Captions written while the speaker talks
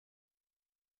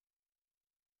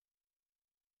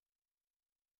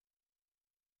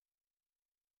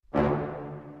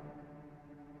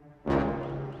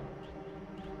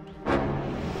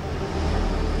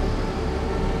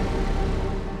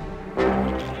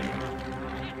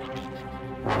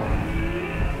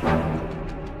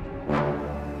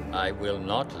I will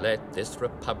not let this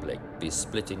republic be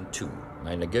split in two.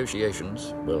 My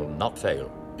negotiations will not fail.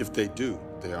 If they do,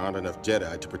 there aren't enough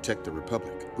Jedi to protect the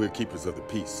Republic. We're keepers of the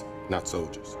peace, not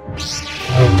soldiers.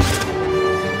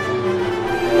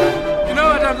 You know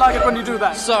I don't like it when you do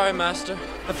that. Sorry, Master.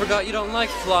 I forgot you don't like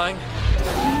flying.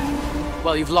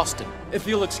 Well, you've lost him. If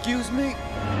you'll excuse me.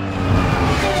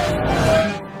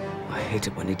 I hate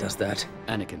it when he does that.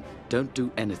 Anakin, don't do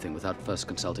anything without first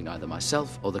consulting either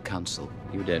myself or the Council.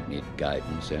 You don't need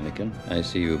guidance, Anakin. I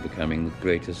see you becoming the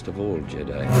greatest of all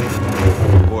Jedi.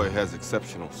 The boy has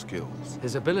exceptional skills.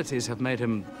 His abilities have made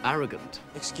him arrogant.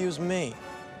 Excuse me.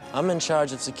 I'm in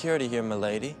charge of security here,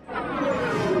 milady.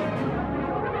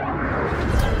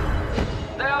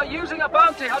 They are using a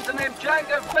bounty hunter named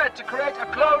Jango Fett to create a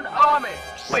clone army.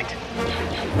 Wait.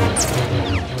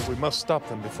 We must stop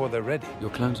them before they're ready. Your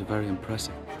clones are very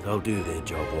impressive. They'll do their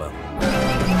job well.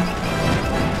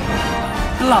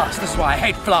 Blast! That's why I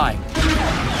hate flying.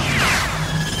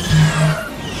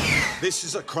 This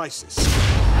is a crisis.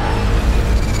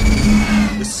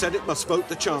 The Senate must vote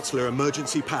the Chancellor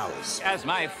emergency powers. As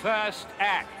my first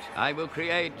act, I will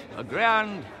create a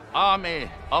grand army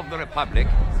of the Republic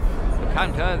to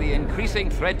counter the increasing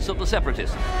threats of the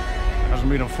separatists. Hasn't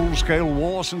been a full-scale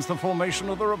war since the formation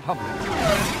of the Republic.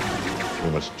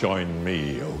 You must join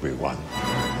me, Obi-Wan,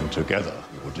 and together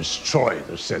we will destroy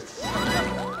the Sith.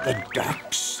 The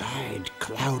dark side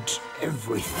clouds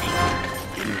everything.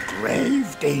 In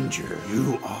grave danger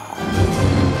you are.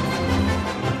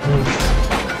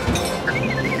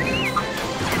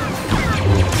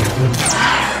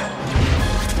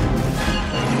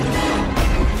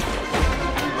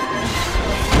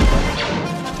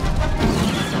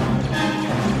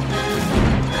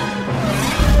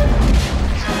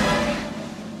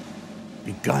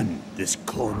 Begun this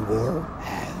Clone War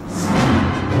has.